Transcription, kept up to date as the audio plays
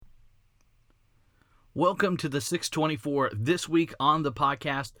Welcome to the 624. This week on the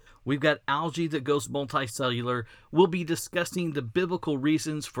podcast, we've got algae that goes multicellular. We'll be discussing the biblical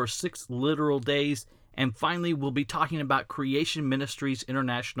reasons for 6 literal days. And finally, we'll be talking about Creation Ministries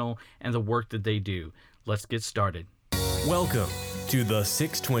International and the work that they do. Let's get started. Welcome to the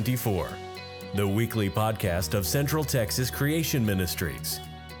 624, the weekly podcast of Central Texas Creation Ministries.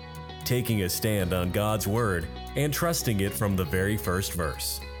 Taking a stand on God's Word and trusting it from the very first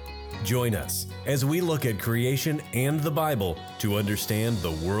verse. Join us as we look at creation and the Bible to understand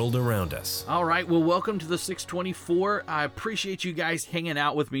the world around us. All right, well, welcome to the 624. I appreciate you guys hanging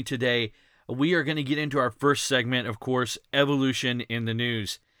out with me today. We are going to get into our first segment, of course, evolution in the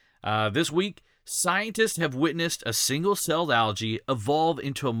news. This week, scientists have witnessed a single-celled algae evolve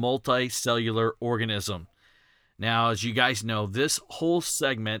into a multicellular organism. Now, as you guys know, this whole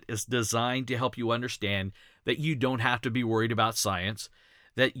segment is designed to help you understand that you don't have to be worried about science,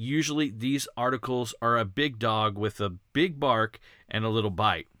 that usually these articles are a big dog with a big bark and a little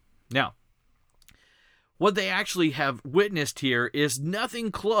bite. Now, what they actually have witnessed here is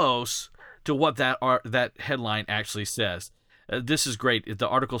nothing close to what that headline actually says. This is great. The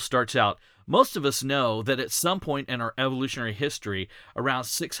article starts out, most of us know that at some point in our evolutionary history, around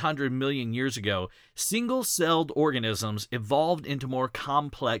 600 million years ago, single-celled organisms evolved into more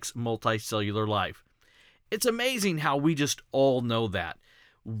complex multicellular life. It's amazing how we just all know that.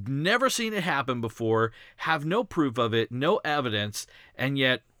 Never seen it happen before, have no proof of it, no evidence, and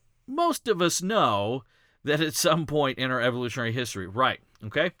yet most of us know that at some point in our evolutionary history, right?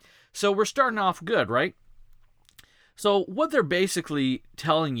 Okay, so we're starting off good, right? So what they're basically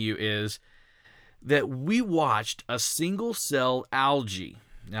telling you is that we watched a single-cell algae.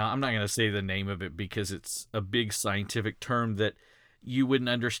 Now, I'm not going to say the name of it because it's a big scientific term that you wouldn't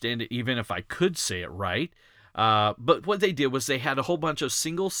understand it even if I could say it right. But what they did was they had a whole bunch of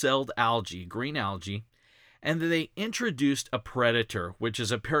single-celled algae, green algae, and then they introduced a predator, which is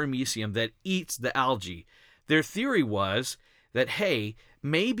a paramecium that eats the algae. Their theory was that, hey,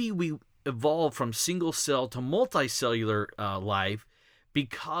 maybe we evolved from single-cell to multicellular life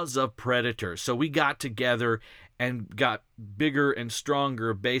because of predators. So we got together and got bigger and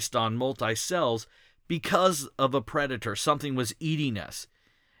stronger based on multi-cells because of a predator. Something was eating us.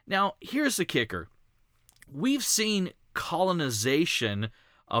 Now, here's the kicker. We've seen colonization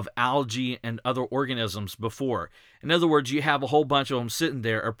of algae and other organisms before. In other words, you have a whole bunch of them sitting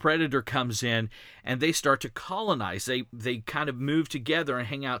there. A predator comes in and they start to colonize. They kind of move together and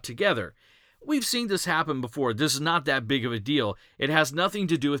hang out together. We've seen this happen before. This is not that big of a deal. It has nothing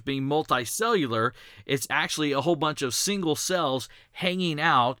to do with being multicellular. It's actually a whole bunch of single cells hanging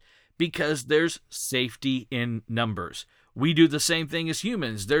out because there's safety in numbers. We do the same thing as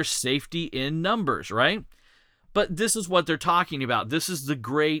humans. There's safety in numbers, right? But this is what they're talking about. This is the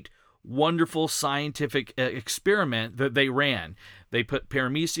great, wonderful scientific experiment that they ran. They put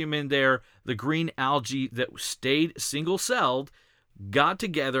paramecium in there. The green algae that stayed single-celled got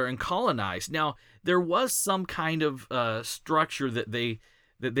together and colonized. Now, there was some kind of structure that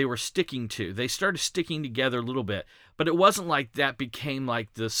they were sticking to. They started sticking together a little bit, but it wasn't like that became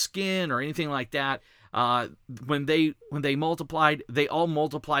like the skin or anything like that. When they multiplied, they all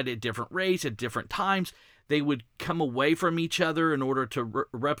multiplied at different rates at different times. They would come away from each other in order to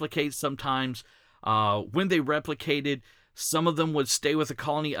replicate sometimes. When they replicated, some of them would stay with the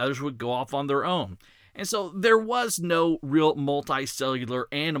colony, others would go off on their own. And so there was no real multicellular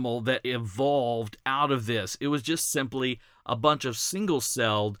animal that evolved out of this. It was just simply a bunch of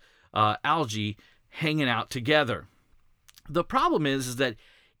single-celled algae hanging out together. The problem is that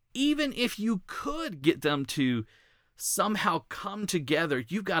even if you could get them to somehow come together,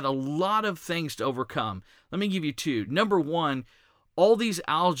 you've got a lot of things to overcome. Let me give you 2. Number 1, all these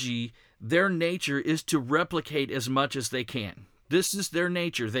algae, their nature is to replicate as much as they can. This is their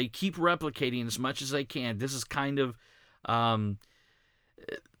nature. They keep replicating as much as they can. This is kind of,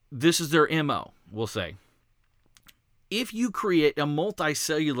 this is their MO, we'll say. If you create a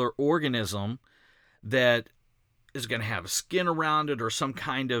multicellular organism that is going to have skin around it or some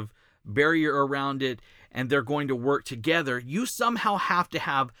kind of barrier around it, and they're going to work together, you somehow have to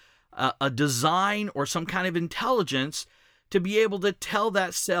have a design or some kind of intelligence to be able to tell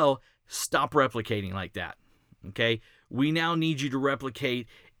that cell, stop replicating like that. Okay? We now need you to replicate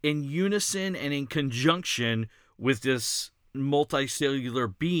in unison and in conjunction with this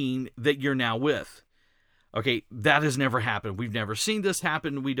multicellular being that you're now with. Okay, that has never happened. We've never seen this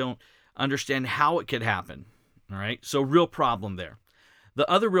happen. We don't understand how it could happen. All right, so real problem there. The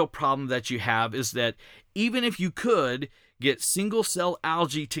other real problem that you have is that even if you could get single-cell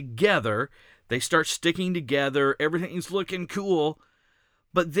algae together, they start sticking together, everything's looking cool,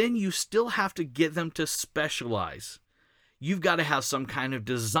 but then you still have to get them to specialize. You've got to have some kind of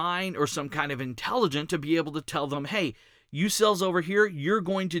design or some kind of intelligence to be able to tell them, hey, you cells over here, you're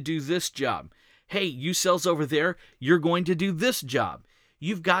going to do this job. Hey, you cells over there, you're going to do this job.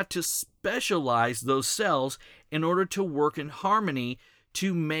 You've got to specialize those cells in order to work in harmony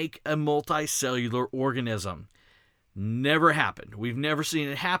to make a multicellular organism. Never happened. We've never seen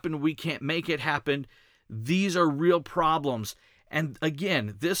it happen. We can't make it happen. These are real problems. And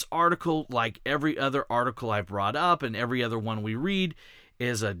again, this article, like every other article I've brought up and every other one we read,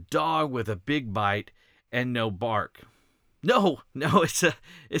 is a dog with a big bite and no bark. No, it's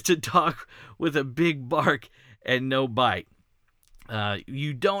a dog with a big bark and no bite.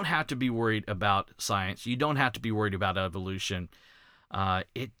 You don't have to be worried about science. You don't have to be worried about evolution.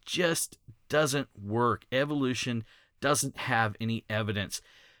 It just doesn't work. Evolution doesn't have any evidence.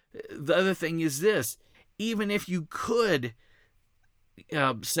 The other thing is this: even if you could,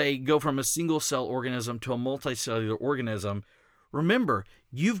 say, go from a single cell organism to a multicellular organism, remember,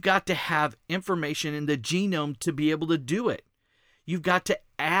 you've got to have information in the genome to be able to do it. You've got to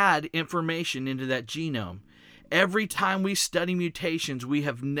add information into that genome. Every time we study mutations, we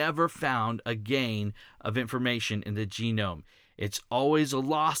have never found a gain of information in the genome. It's always a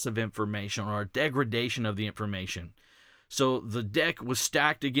loss of information or a degradation of the information. So the deck was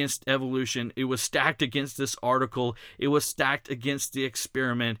stacked against evolution. It was stacked against this article. It was stacked against the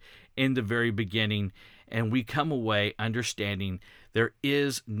experiment in the very beginning. And we come away understanding there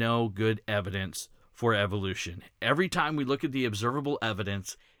is no good evidence for evolution. Every time we look at the observable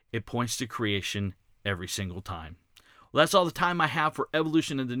evidence, it points to creation every single time. Well, that's all the time I have for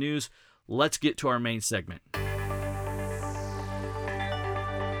evolution in the news. Let's get to our main segment.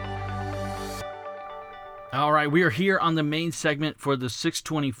 All right, we are here on the main segment for the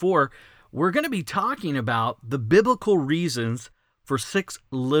 624. We're going to be talking about the biblical reasons for 6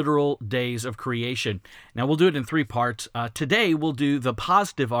 literal days of creation. Now, we'll do it in 3 parts. Today, we'll do the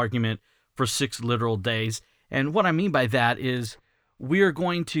positive argument for 6 literal days. And what I mean by that is we are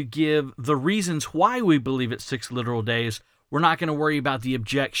going to give the reasons why we believe it's 6 literal days. We're not going to worry about the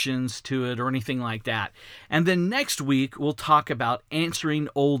objections to it or anything like that. And then next week, we'll talk about answering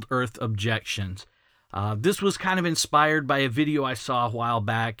old earth objections. This was kind of inspired by a video I saw a while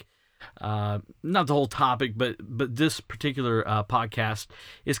back. Not the whole topic, but this particular podcast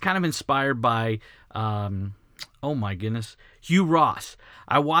is kind of inspired by, oh my goodness, Hugh Ross.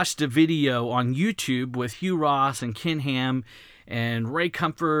 I watched a video on YouTube with Hugh Ross and Ken Ham and Ray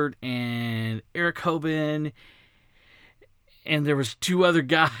Comfort and Eric Hoban, and there was 2 other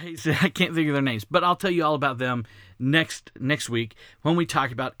guys. I can't think of their names, but I'll tell you all about them next week when we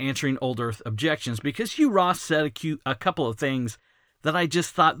talk about answering old earth objections, because Hugh Ross said a couple of things that I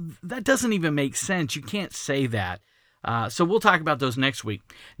just thought, that doesn't even make sense. You can't say that. So we'll talk about those next week.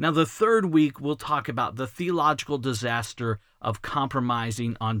 Now, the 3rd week, we'll talk about the theological disaster of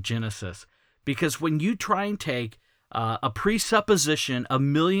compromising on Genesis. Because when you try and take a presupposition of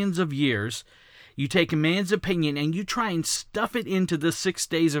millions of years, you take a man's opinion and you try and stuff it into the 6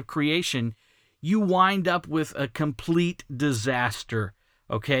 days of creation, you wind up with a complete disaster.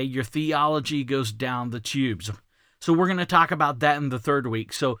 Okay? Your theology goes down the tubes. So we're going to talk about that in the 3rd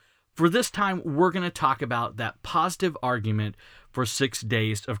week. So for this time, we're going to talk about that positive argument for 6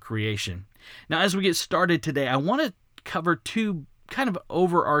 days of creation. Now, as we get started today, I want to cover 2 kind of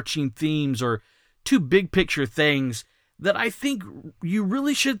overarching themes or 2 big picture things that I think you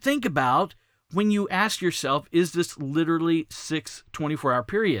really should think about when you ask yourself, is this literally 6 24-hour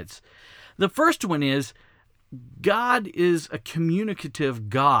periods? The first one is, God is a communicative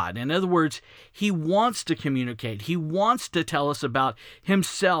God. In other words, He wants to communicate. He wants to tell us about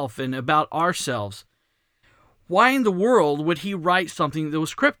Himself and about ourselves. Why in the world would He write something that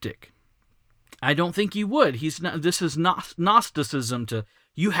was cryptic? I don't think He would. This is not Gnosticism to,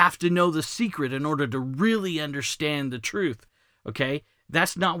 you have to know the secret in order to really understand the truth. Okay?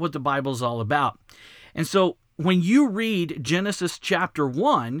 That's not what the Bible's all about. And so when you read Genesis chapter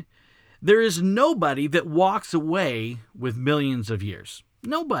 1, there is nobody that walks away with millions of years.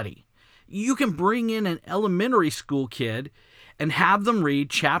 Nobody. You can bring in an elementary school kid and have them read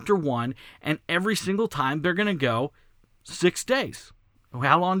chapter 1, and every single time they're going to go 6 days.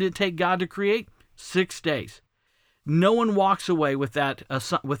 How long did it take God to create? 6 days. No one walks away with that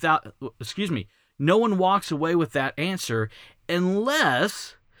no one walks away with that answer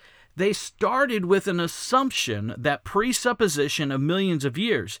unless they started with an assumption, that presupposition of millions of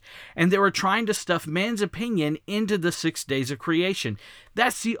years, and they were trying to stuff man's opinion into the 6 days of creation.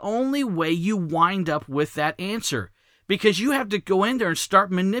 That's the only way you wind up with that answer, because you have to go in there and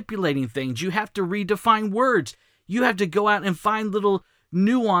start manipulating things. You have to redefine words. You have to go out and find little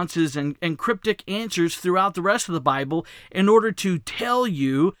nuances and cryptic answers throughout the rest of the Bible in order to tell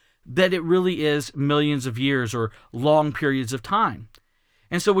you that it really is millions of years or long periods of time.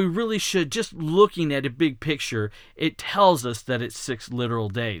 And so we really should, just looking at a big picture, it tells us that it's 6 literal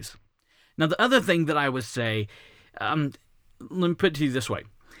days. Now, the other thing that I would say, let me put it to you this way.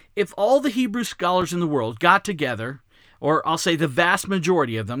 If all the Hebrew scholars in the world got together, or I'll say the vast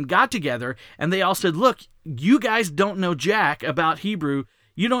majority of them got together, and they all said, look, you guys don't know jack about Hebrew,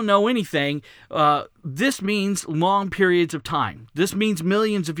 you don't know anything, this means long periods of time. This means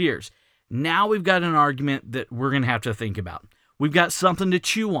millions of years. Now we've got an argument that we're going to have to think about. We've got something to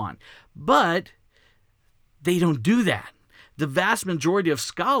chew on. But they don't do that. The vast majority of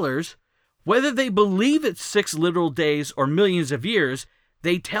scholars, whether they believe it's 6 literal days or millions of years,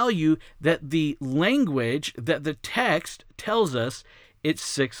 they tell you that the language, that the text tells us it's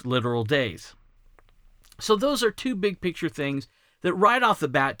 6 literal days. So those are 2 big picture things that right off the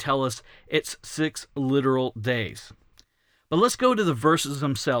bat tell us it's 6 literal days. But let's go to the verses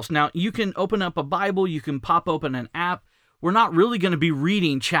themselves. Now, you can open up a Bible, you can pop open an app. We're not really going to be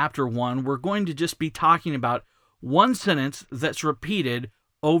reading chapter 1. We're going to just be talking about one sentence that's repeated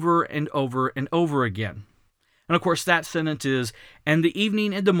over and over and over again. And of course, that sentence is, and the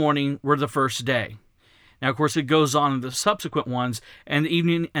evening and the morning were the first day. Now, of course, it goes on in the subsequent ones, and the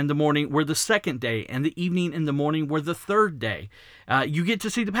evening and the morning were the second day, and the evening and the morning were the third day. You get to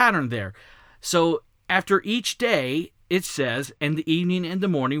see the pattern there. So after each day, it says, and the evening and the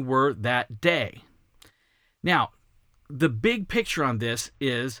morning were that day. Now, the big picture on this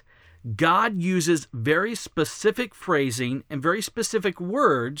is God uses very specific phrasing and very specific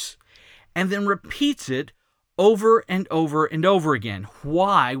words, and then repeats it over and over and over again.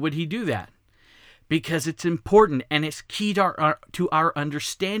 Why would he do that? Because it's important and it's key to our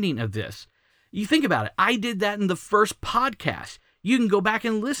understanding of this. You think about it. I did that in the first podcast. You can go back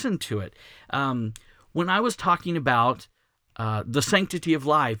and listen to it. When I was talking about the sanctity of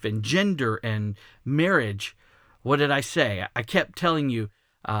life and gender and marriage, what did I say? I kept telling you,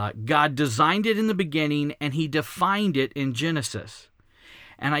 God designed it in the beginning and he defined it in Genesis.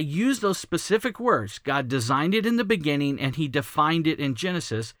 And I used those specific words. God designed it in the beginning and he defined it in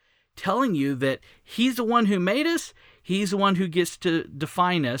Genesis, telling you that he's the one who made us, he's the one who gets to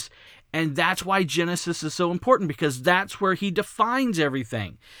define us, and that's why Genesis is so important, because that's where he defines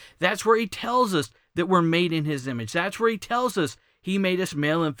everything. That's where he tells us that we're made in his image. That's where he tells us he made us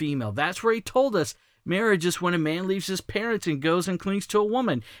male and female. That's where he told us marriage is when a man leaves his parents and goes and clings to a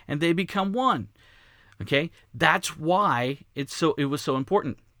woman, and they become one. Okay? That's why it was so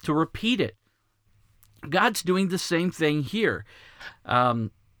important to repeat it. God's doing the same thing here.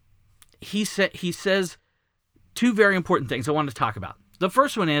 He says 2 very important things I want to talk about. The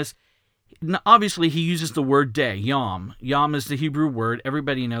first one is, obviously, he uses the word day, yom. Yom is the Hebrew word.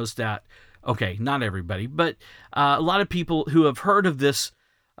 Everybody knows that. Okay, not everybody, but a lot of people who have heard of this,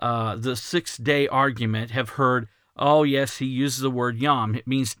 the 6-day argument, have heard, oh yes, he uses the word yom. It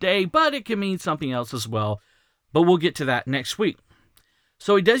means day, but it can mean something else as well. But we'll get to that next week.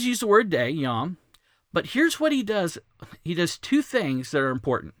 So he does use the word day, yom. But here's what he does. He does 2 things that are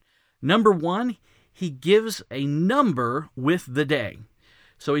important. Number 1, he gives a number with the day.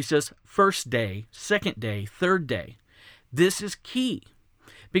 So he says first day, second day, third day. This is key,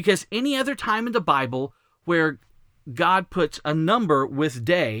 because any other time in the Bible where God puts a number with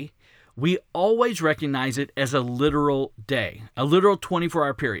day, we always recognize it as a literal day, a literal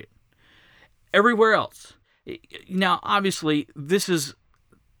 24-hour period. Everywhere else. Now, obviously, this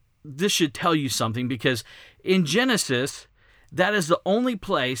should tell you something, because in Genesis, that is the only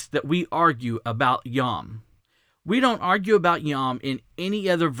place that we argue about yom. We don't argue about yom in any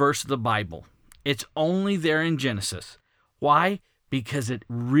other verse of the Bible. It's only there in Genesis. Why? Because it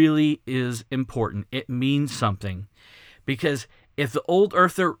really is important. It means something. Because if the old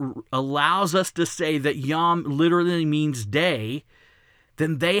earther allows us to say that yom literally means day,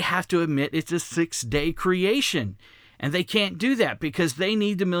 then they have to admit it's a 6-day creation. And they can't do that because they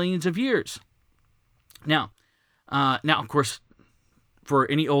need the millions of years. Now, of course, for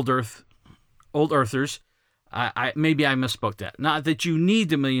any old earthers, maybe I misspoke that. Not that you need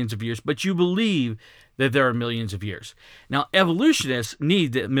the millions of years, but you believe that there are millions of years. Now, evolutionists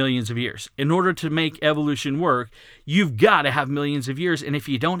need the millions of years. In order to make evolution work, you've got to have millions of years, and if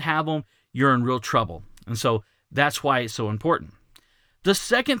you don't have them, you're in real trouble. And so that's why it's so important. The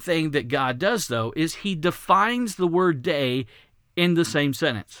second thing that God does, though, is he defines the word day in the same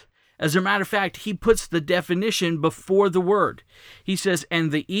sentence. As a matter of fact, he puts the definition before the word. He says,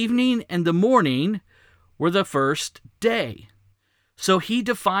 and the evening and the morning were the first day. So he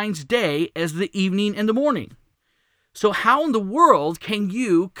defines day as the evening and the morning. So how in the world can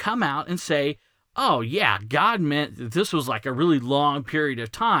you come out and say, oh yeah, God meant that this was like a really long period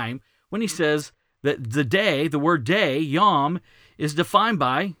of time, when he says that the word day, yom, is defined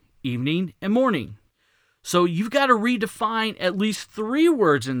by evening and morning? So you've got to redefine at least 3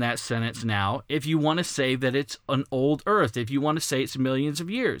 words in that sentence now if you want to say that it's an old earth, if you want to say it's millions of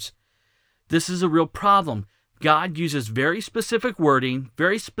years. This is a real problem. God uses very specific wording,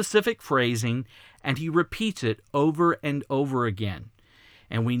 very specific phrasing, and he repeats it over and over again.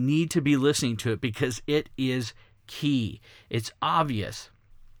 And we need to be listening to it because it is key. It's obvious.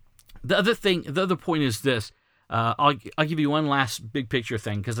 The other point is this. I'll give you one last big picture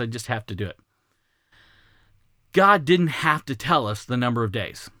thing because I just have to do it. God didn't have to tell us the number of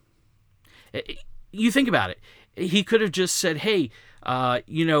days. You think about it. He could have just said, hey,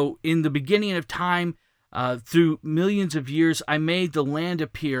 in the beginning of time, through millions of years, I made the land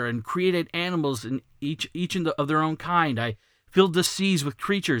appear and created animals in each of their own kind. I filled the seas with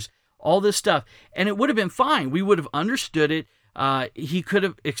creatures, all this stuff. And it would have been fine. We would have understood it. He could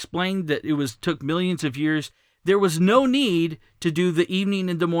have explained that it took millions of years. There was no need to do the evening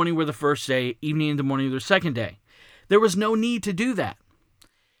and the morning were the first day, evening and the morning were the second day. There was no need to do that.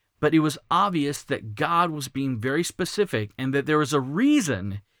 But it was obvious that God was being very specific and that there was a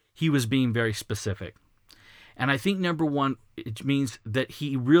reason he was being very specific. And I think, number one, it means that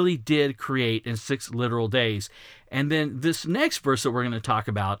he really did create in 6 literal days. And then this next verse that we're going to talk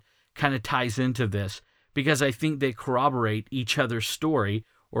about kind of ties into this because I think they corroborate each other's story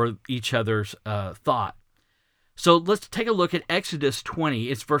or each other's thought. So let's take a look at Exodus 20.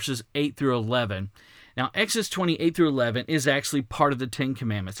 It's verses 8 through 11. Now, Exodus 20, 8 through 11 is actually part of the 10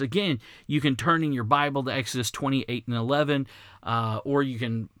 Commandments. Again, you can turn in your Bible to Exodus 20, 8, and 11, or you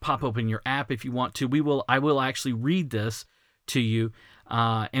can pop open your app if you want to. I will actually read this to you,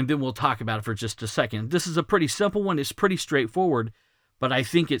 and then we'll talk about it for just a second. This is a pretty simple one. It's pretty straightforward, but I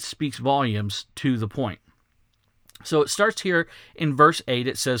think it speaks volumes to the point. So it starts here in verse 8.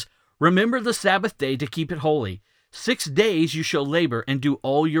 It says, "Remember the Sabbath day to keep it holy. 6 days you shall labor and do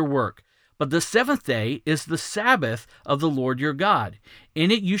all your work. But the 7th day is the Sabbath of the Lord your God.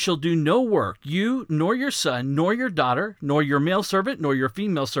 In it you shall do no work, you, nor your son, nor your daughter, nor your male servant, nor your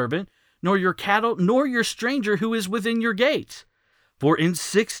female servant, nor your cattle, nor your stranger who is within your gates. For in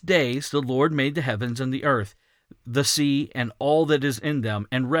 6 days the Lord made the heavens and the earth, the sea, and all that is in them,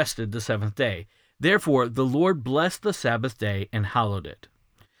 and rested the 7th day. Therefore the Lord blessed the Sabbath day and hallowed it."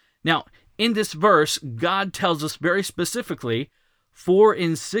 Now, in this verse, God tells us very specifically, for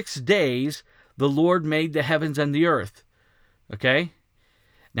in 6 days the Lord made the heavens and the earth. Okay?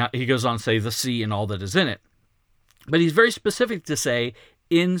 Now, he goes on to say the sea and all that is in it. But he's very specific to say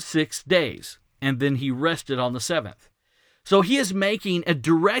in 6 days. And then he rested on the 7th. So he is making a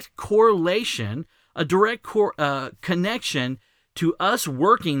direct correlation, a direct connection to us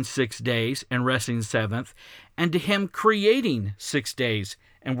working 6 days and resting the 7th, and to him creating 6 days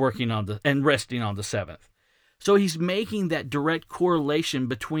and resting on the 7th. So he's making that direct correlation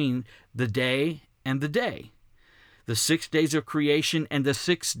between the day and the day, the 6 days of creation and the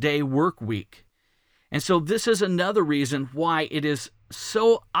 6-day work week. And so this is another reason why it is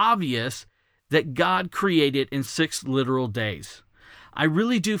so obvious that God created in 6 literal days. I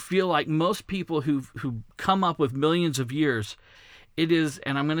really do feel like most people who come up with millions of years, it is,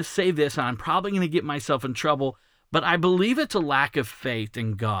 and I'm going to say this, and I'm probably going to get myself in trouble, but I believe it's a lack of faith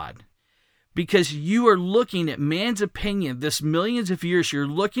in God. Because you are looking at man's opinion, this millions of years, you're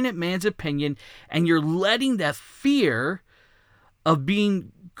looking at man's opinion, and you're letting that fear of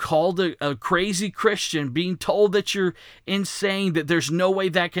being called a crazy Christian, being told that you're insane, that there's no way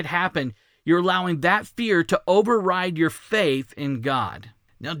that could happen, you're allowing that fear to override your faith in God.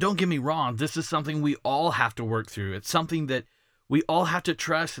 Now, don't get me wrong, this is something we all have to work through. It's something that we all have to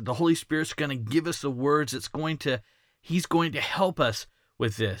trust that the Holy Spirit's going to give us the words. He's going to help us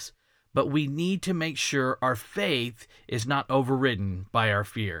with this. But we need to make sure our faith is not overridden by our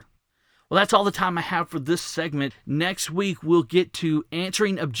fear. Well, that's all the time I have for this segment. Next week, we'll get to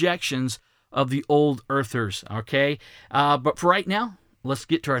answering objections of the old earthers, okay? But for right now, let's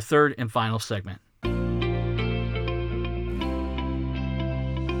get to our third and final segment.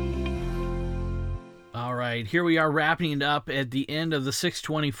 All right, here we are wrapping it up at the end of the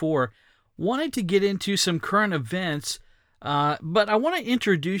 624. Wanted to get into some current events, but I want to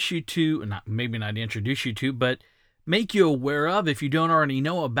introduce you to, maybe not introduce you to, but make you aware of, if you don't already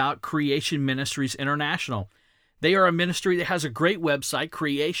know, about Creation Ministries International. They are a ministry that has a great website,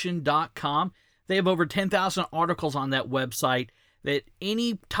 creation.com. They have over 10,000 articles on that website that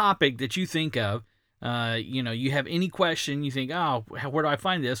any topic that you think of, you have any question, you think, where do I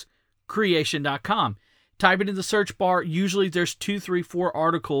find this? Creation.com. Type it in the search bar. Usually there's 2, 3, 4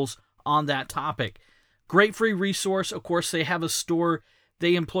 articles on that topic. Great free resource. Of course, they have a store.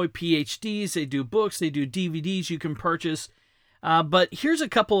 They employ PhDs. They do books. They do DVDs you can purchase. But here's a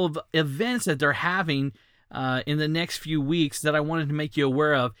couple of events that they're having in the next few weeks that I wanted to make you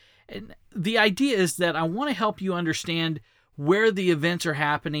aware of. And the idea is that I want to help you understand where the events are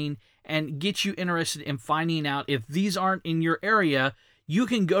happening and get you interested in finding out if these aren't in your area. You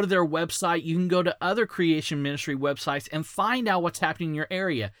can go to their website. You can go to other creation ministry websites and find out what's happening in your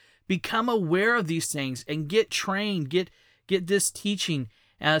area. Become aware of these things and get trained, get this teaching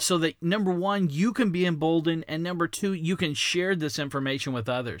so that, number one, you can be emboldened, and number two, you can share this information with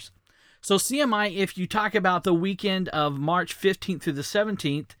others. So CMI, if you talk about the weekend of March 15th through the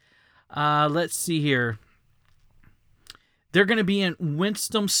 17th, let's see here. They're going to be in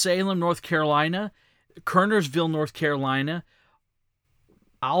Winston-Salem, North Carolina, Kernersville, North Carolina,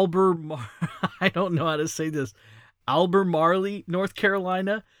 I don't know how to say this, Albemarle, North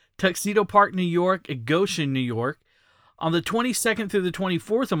Carolina, Tuxedo Park, New York, and Goshen, New York. On the 22nd through the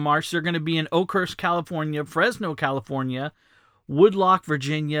 24th of March, they're going to be in Oakhurst, California, Fresno, California, Woodlock,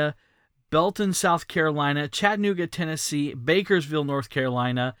 Virginia, Belton, South Carolina, Chattanooga, Tennessee, Bakersville, North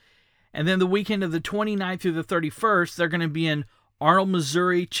Carolina. And then the weekend of the 29th through the 31st, they're going to be in Arnold,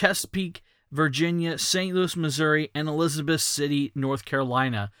 Missouri, Chesapeake, Virginia, St. Louis, Missouri, and Elizabeth City, North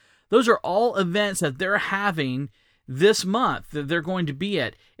Carolina. Those are all events that they're having this month that they're going to be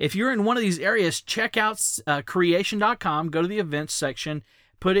at. If you're in one of these areas, check out creation.com, go to the events section,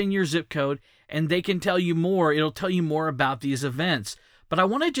 put in your zip code, and they can tell you more. It'll tell you more about these events. But I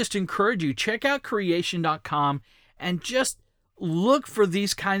want to just encourage you, check out creation.com and just look for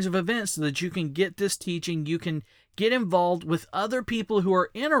these kinds of events so that you can get this teaching. You can get involved with other people who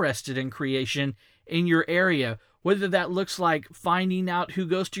are interested in creation in your area, whether that looks like finding out who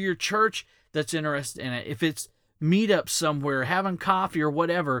goes to your church that's interested in it, if it's meetup somewhere, having coffee or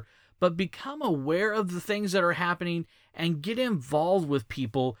whatever, but become aware of the things that are happening and get involved with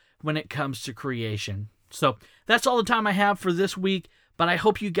people when it comes to creation. So that's all the time I have for this week, but I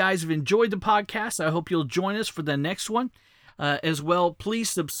hope you guys have enjoyed the podcast. I hope you'll join us for the next one. As well, please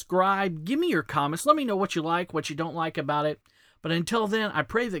subscribe. Give me your comments. Let me know what you like, what you don't like about it. But until then, I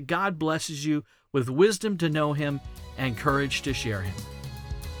pray that God blesses you with wisdom to know Him and courage to share Him.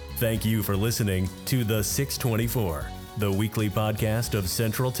 Thank you for listening to The 624, the weekly podcast of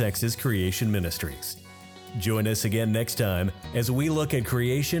Central Texas Creation Ministries. Join us again next time as we look at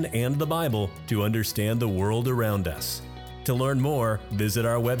creation and the Bible to understand the world around us. To learn more, visit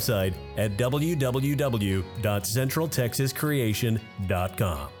our website at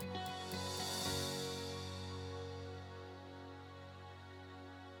www.centraltexascreation.com.